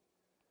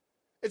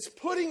 It's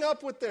putting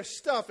up with their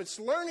stuff. It's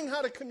learning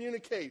how to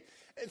communicate.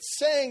 It's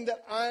saying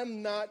that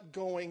I'm not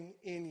going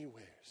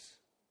anywhere.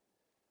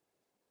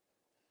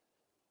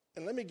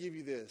 And let me give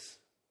you this.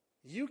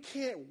 You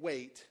can't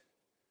wait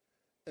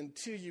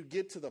until you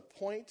get to the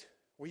point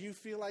where you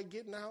feel like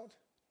getting out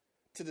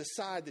to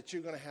decide that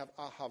you're going to have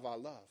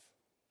Ahava love.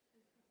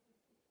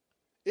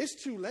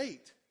 It's too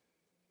late.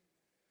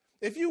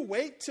 If you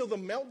wait till the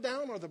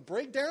meltdown or the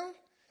breakdown,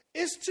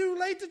 it's too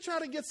late to try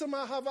to get some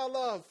Ahava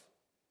love.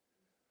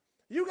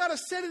 You got to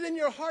set it in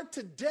your heart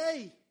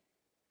today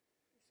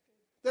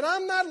that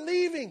I'm not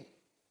leaving.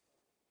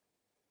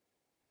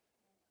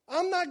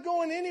 I'm not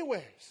going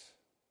anywhere.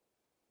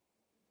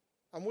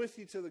 I'm with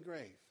you to the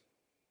grave.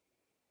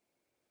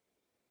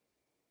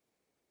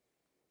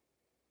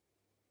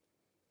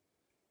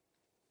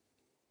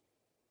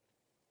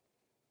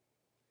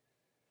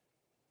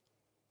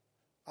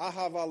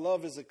 Ahava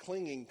love is a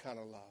clinging kind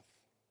of love.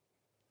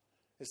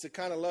 It's the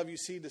kind of love you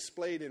see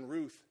displayed in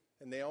Ruth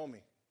and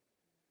Naomi.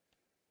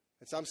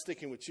 It's I'm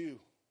sticking with you.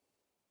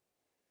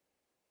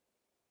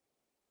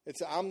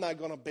 It's a, I'm not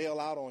going to bail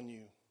out on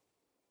you.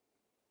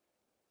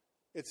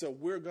 It's a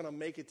we're going to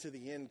make it to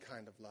the end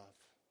kind of love.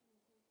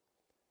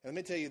 And let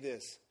me tell you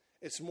this.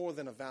 It's more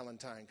than a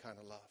Valentine kind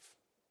of love.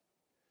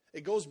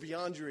 It goes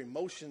beyond your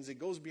emotions. It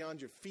goes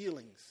beyond your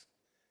feelings.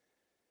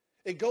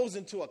 It goes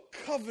into a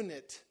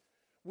covenant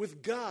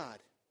with God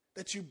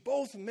that you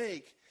both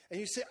make. And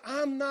you say,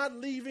 I'm not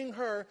leaving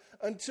her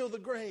until the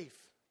grave.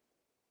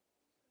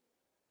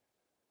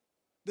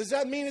 Does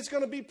that mean it's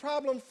going to be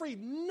problem-free?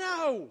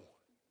 No.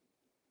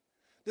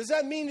 Does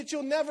that mean that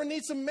you'll never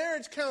need some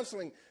marriage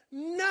counseling?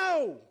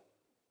 No.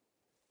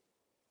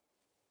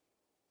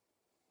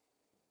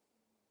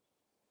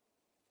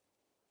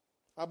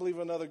 I believe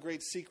another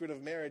great secret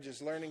of marriage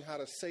is learning how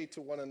to say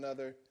to one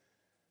another,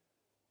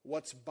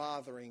 what's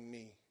bothering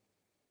me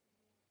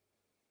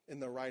in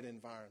the right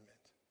environment.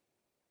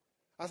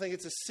 I think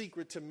it's a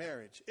secret to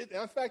marriage.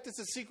 In fact, it's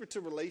a secret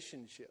to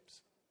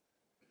relationships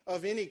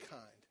of any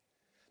kind.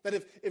 That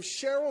if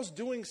Cheryl's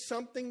doing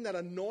something that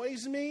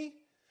annoys me,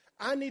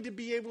 I need to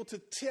be able to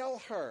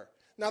tell her.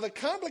 Now, the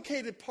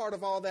complicated part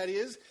of all that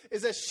is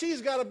that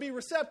she's got to be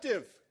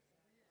receptive,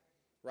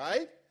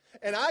 right?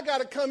 And I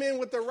got to come in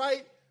with the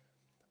right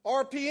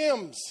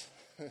RPMs.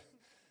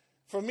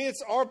 For me,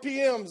 it's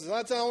RPMs. And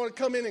that's how I want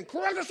to come in and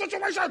correct the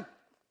situation.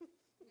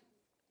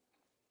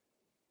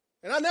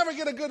 And I never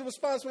get a good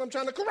response when I'm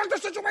trying to correct the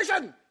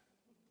situation.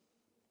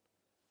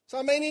 So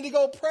I may need to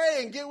go pray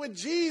and get with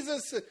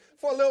Jesus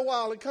for a little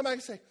while and come back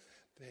and say,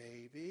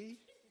 baby,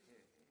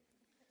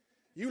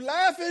 you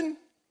laughing?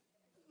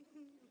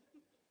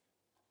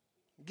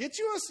 Get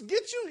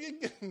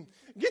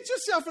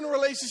yourself in a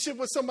relationship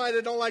with somebody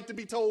that don't like to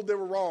be told they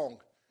were wrong.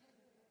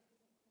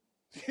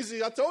 You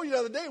see, I told you the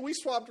other day, we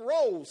swapped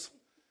roles.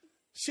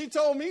 She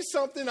told me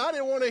something I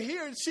didn't want to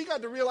hear. She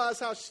got to realize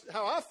how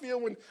I feel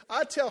when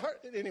I tell her.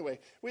 Anyway,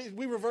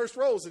 we reversed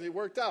roles, and it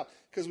worked out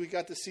because we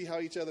got to see how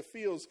each other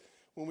feels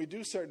when we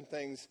do certain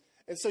things.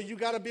 And so you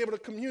got to be able to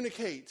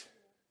communicate,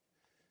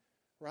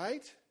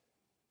 right?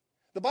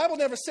 The Bible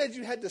never said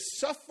you had to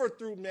suffer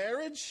through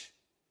marriage.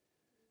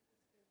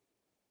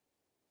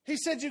 He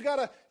said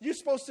you're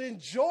supposed to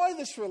enjoy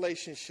this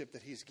relationship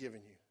that he's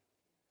given you.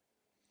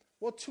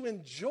 Well, to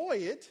enjoy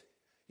it,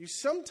 you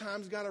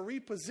sometimes got to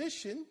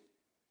reposition,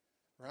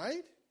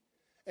 right?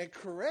 And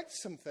correct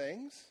some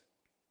things.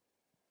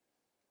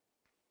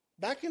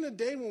 Back in the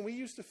day when we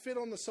used to fit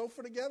on the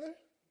sofa together,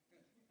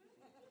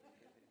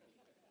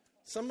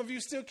 some of you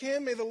still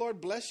can. May the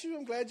Lord bless you.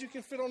 I'm glad you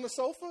can fit on the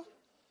sofa.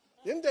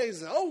 Them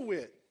days are over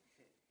with.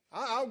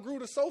 I outgrew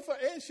the sofa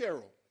and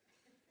Cheryl.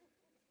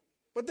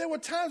 But there were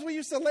times we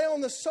used to lay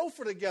on the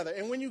sofa together.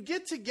 And when you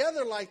get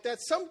together like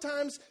that,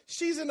 sometimes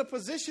she's in a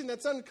position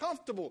that's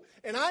uncomfortable.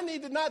 And I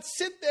need to not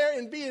sit there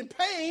and be in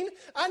pain.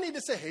 I need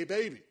to say, hey,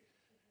 baby,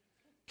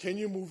 can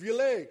you move your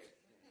leg?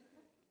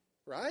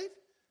 Right?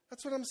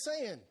 That's what I'm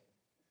saying.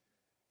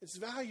 It's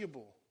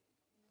valuable.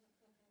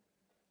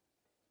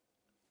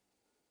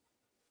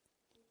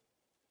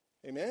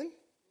 Amen?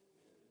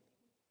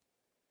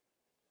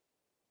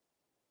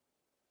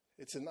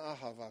 It's an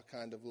ahava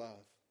kind of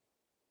love.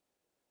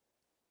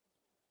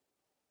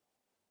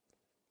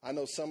 I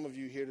know some of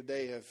you here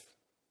today have,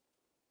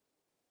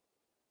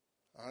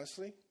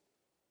 honestly,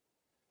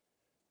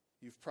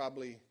 you've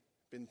probably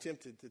been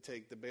tempted to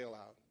take the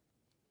bailout.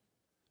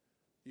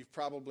 You've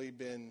probably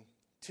been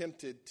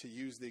tempted to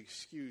use the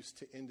excuse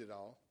to end it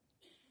all.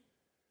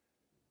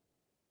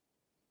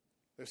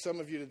 There's some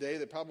of you today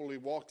that probably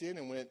walked in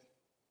and went,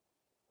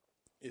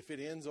 if it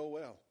ends, oh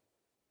well.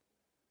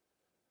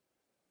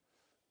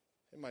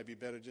 It might be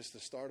better just to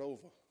start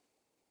over.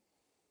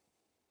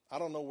 I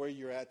don't know where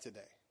you're at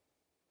today.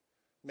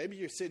 Maybe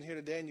you're sitting here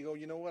today and you go,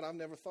 you know what, I've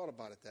never thought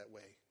about it that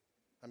way.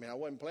 I mean, I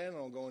wasn't planning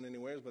on going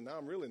anywhere, but now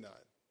I'm really not.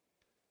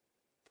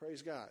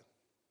 Praise God.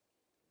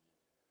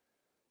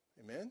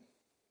 Amen?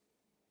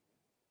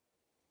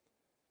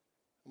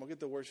 I'm going to get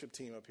the worship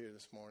team up here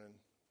this morning.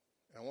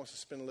 And I want us to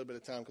spend a little bit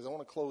of time because I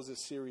want to close this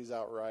series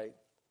out right.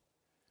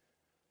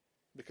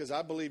 Because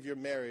I believe your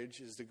marriage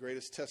is the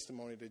greatest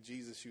testimony to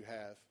Jesus you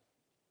have.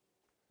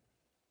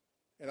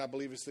 And I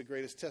believe it's the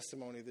greatest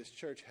testimony this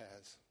church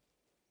has.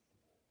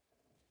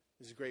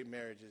 These great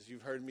marriages.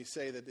 You've heard me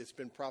say that it's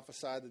been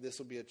prophesied that this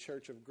will be a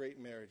church of great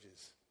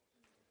marriages.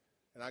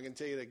 And I can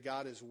tell you that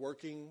God is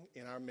working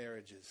in our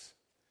marriages.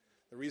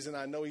 The reason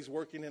I know he's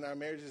working in our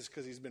marriages is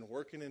because he's been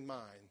working in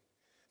mine.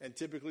 And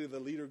typically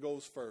the leader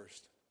goes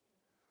first.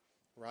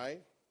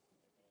 Right?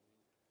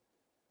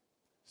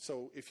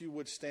 So if you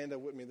would stand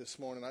up with me this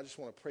morning, I just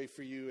want to pray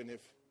for you. And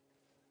if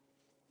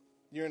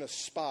you're in a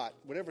spot,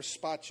 whatever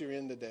spot you're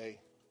in today,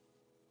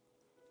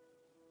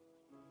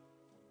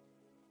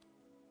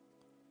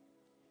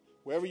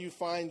 wherever you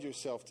find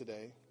yourself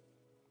today,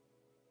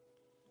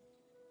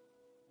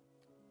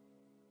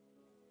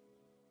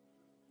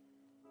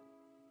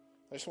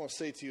 I just want to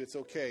say to you, it's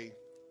okay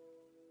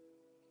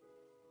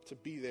to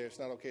be there. It's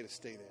not okay to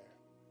stay there.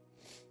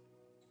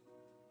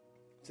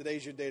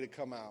 Today's your day to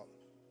come out.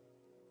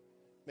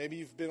 Maybe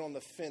you've been on the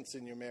fence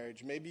in your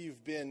marriage. Maybe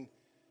you've been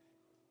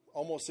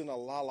almost in a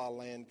la-la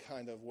land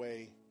kind of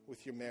way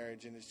with your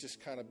marriage, and it's just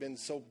kind of been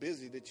so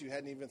busy that you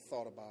hadn't even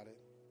thought about it.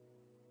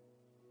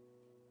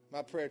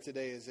 My prayer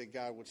today is that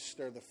God would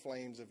stir the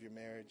flames of your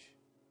marriage,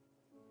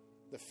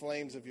 the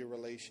flames of your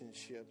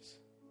relationships,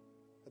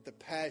 that the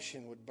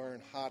passion would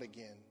burn hot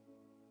again.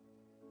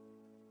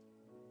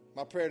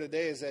 My prayer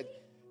today is that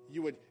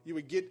you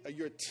would get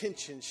your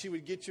attention. She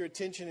would get your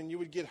attention and you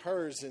would get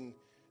hers, and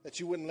that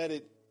you wouldn't let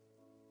it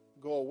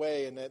go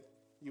away, and that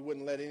you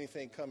wouldn't let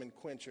anything come and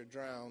quench or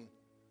drown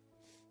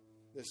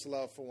this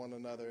love for one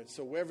another. And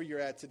so wherever you're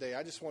at today,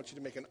 I just want you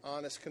to make an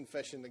honest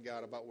confession to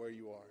God about where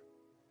you are.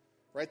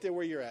 Right there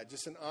where you're at,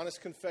 just an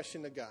honest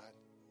confession to God.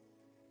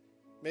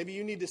 Maybe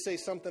you need to say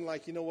something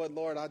like, you know what,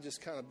 Lord, I've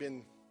just kind of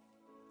been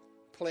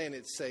playing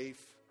it safe.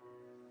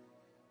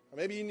 Or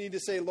maybe you need to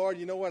say, Lord,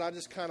 you know what, I've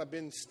just kind of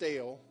been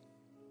stale.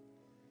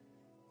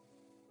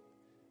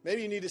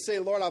 Maybe you need to say,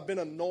 Lord, I've been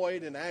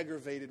annoyed and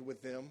aggravated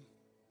with them.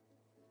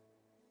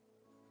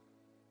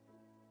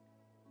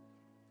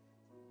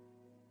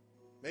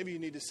 Maybe you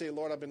need to say,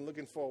 Lord, I've been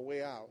looking for a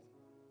way out.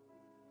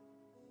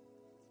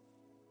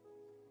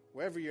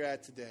 Wherever you're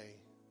at today,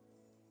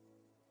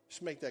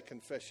 just make that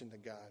confession to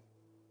God.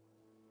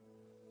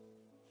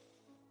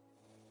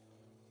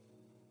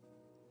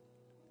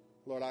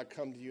 Lord, I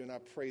come to you and I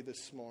pray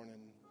this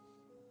morning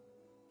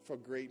for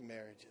great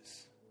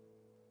marriages.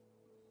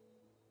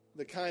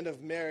 The kind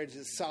of marriage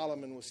that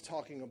Solomon was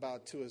talking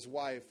about to his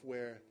wife,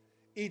 where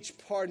each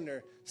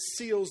partner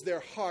seals their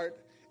heart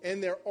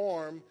and their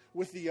arm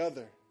with the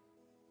other.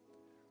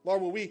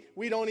 Lord,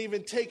 we don't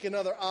even take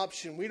another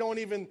option. We don't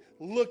even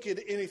look at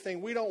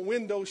anything. We don't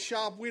window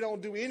shop. We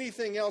don't do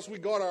anything else. We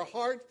guard our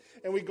heart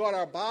and we guard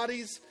our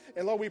bodies.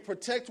 And Lord, we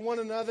protect one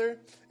another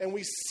and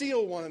we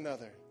seal one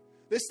another.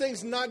 This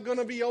thing's not going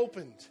to be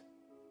opened.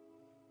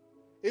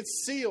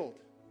 It's sealed.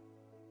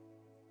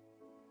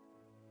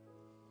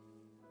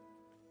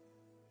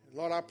 And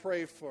Lord, I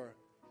pray for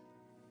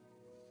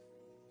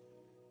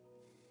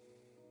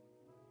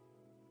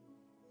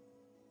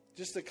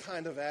just the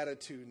kind of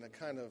attitude and the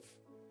kind of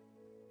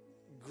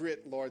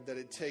grit, Lord, that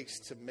it takes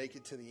to make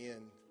it to the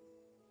end.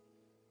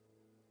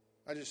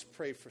 I just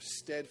pray for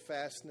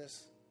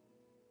steadfastness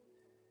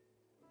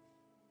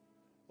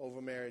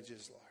over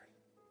marriages, Lord.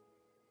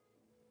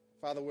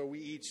 Father, where we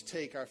each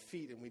take our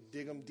feet and we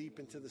dig them deep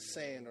into the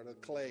sand or the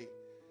clay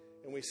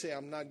and we say,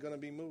 I'm not going to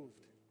be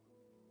moved.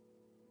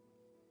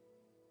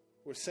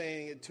 We're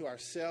saying it to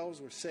ourselves.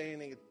 We're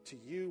saying it to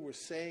you. We're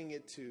saying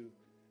it to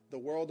the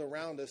world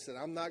around us that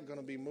I'm not going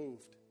to be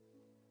moved.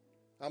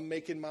 I'm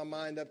making my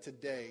mind up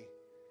today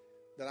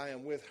that I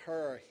am with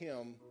her or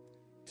him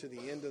to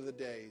the end of the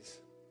days.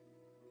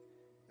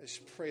 I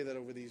just pray that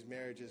over these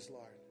marriages,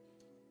 Lord.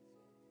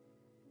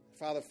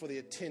 Father, for the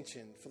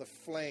attention, for the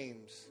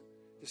flames,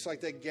 just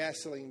like that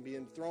gasoline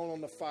being thrown on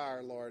the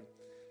fire, Lord,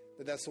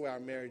 that's the way our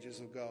marriages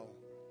will go.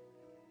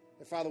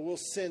 And Father, we'll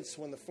sense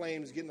when the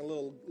flame's getting a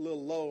little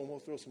low, and we'll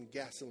throw some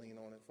gasoline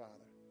on it, Father.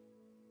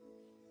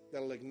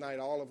 That'll ignite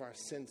all of our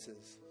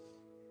senses.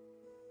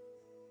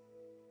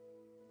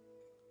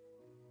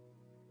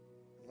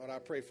 Lord, I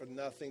pray for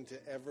nothing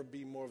to ever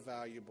be more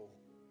valuable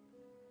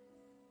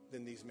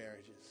than these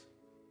marriages.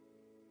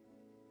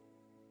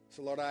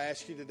 So, Lord, I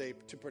ask you today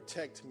to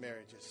protect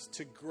marriages,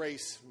 to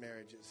grace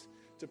marriages,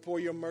 to pour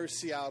your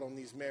mercy out on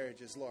these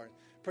marriages, Lord.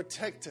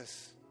 Protect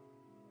us.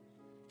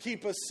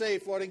 Keep us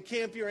safe, Lord, and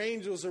camp your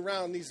angels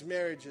around these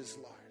marriages,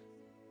 Lord.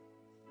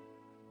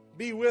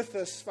 Be with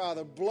us,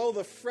 Father. Blow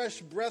the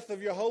fresh breath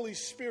of your Holy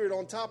Spirit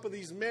on top of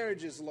these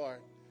marriages, Lord.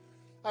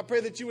 I pray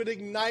that you would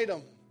ignite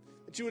them,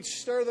 that you would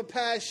stir the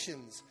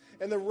passions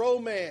and the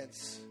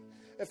romance.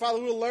 And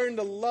Father, we'll learn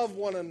to love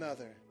one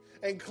another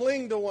and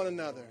cling to one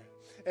another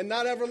and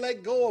not ever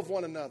let go of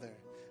one another.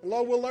 And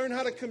Lord, we'll learn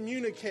how to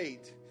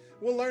communicate.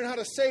 We'll learn how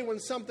to say when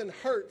something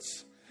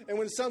hurts and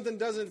when something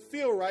doesn't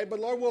feel right. But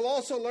Lord, we'll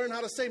also learn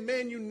how to say,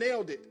 man, you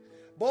nailed it.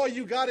 Boy,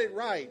 you got it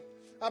right.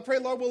 I pray,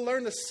 Lord, we'll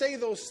learn to say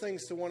those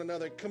things to one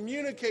another,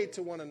 communicate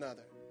to one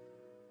another.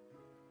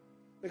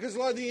 Because,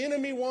 Lord, the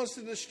enemy wants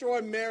to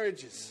destroy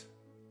marriages.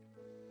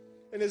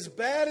 And as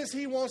bad as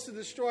he wants to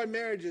destroy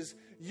marriages,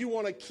 you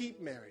want to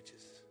keep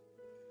marriages.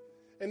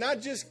 And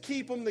not just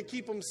keep them to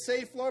keep them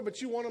safe, Lord,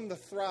 but you want them to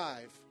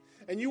thrive.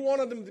 And you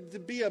want them to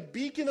be a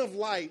beacon of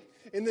light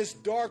in this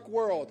dark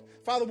world.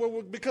 Father,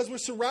 because we're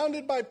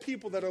surrounded by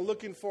people that are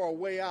looking for a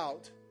way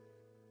out.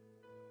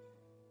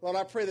 Lord,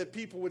 I pray that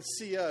people would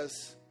see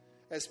us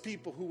as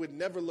people who would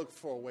never look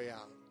for a way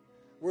out.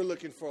 We're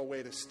looking for a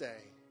way to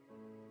stay.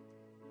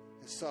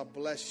 And so I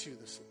bless you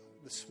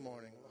this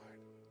morning, Lord.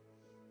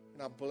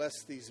 And I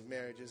bless these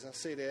marriages. I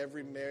say to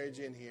every marriage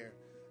in here,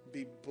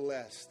 be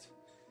blessed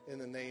in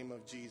the name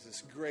of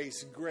Jesus.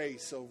 Grace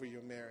over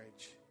your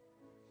marriage.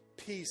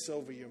 Peace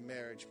over your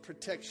marriage.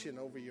 Protection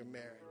over your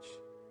marriage.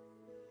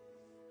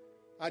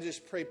 I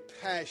just pray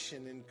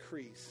passion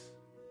increase.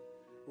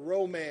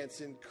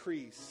 Romance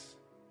increase.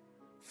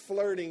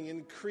 Flirting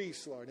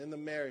increase, Lord, in the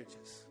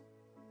marriages.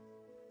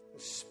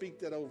 Speak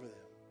that over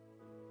them.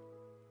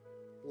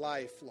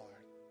 life, Lord.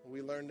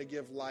 We learn to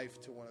give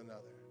life to one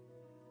another.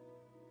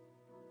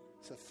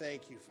 So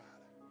thank you, Father.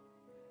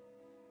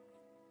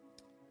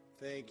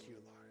 Thank you,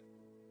 Lord.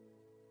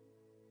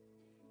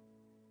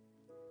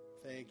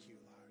 Thank you,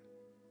 Lord.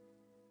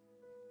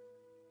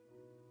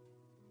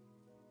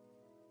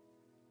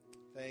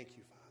 Thank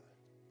you, Father.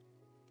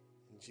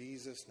 In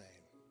Jesus'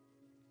 name.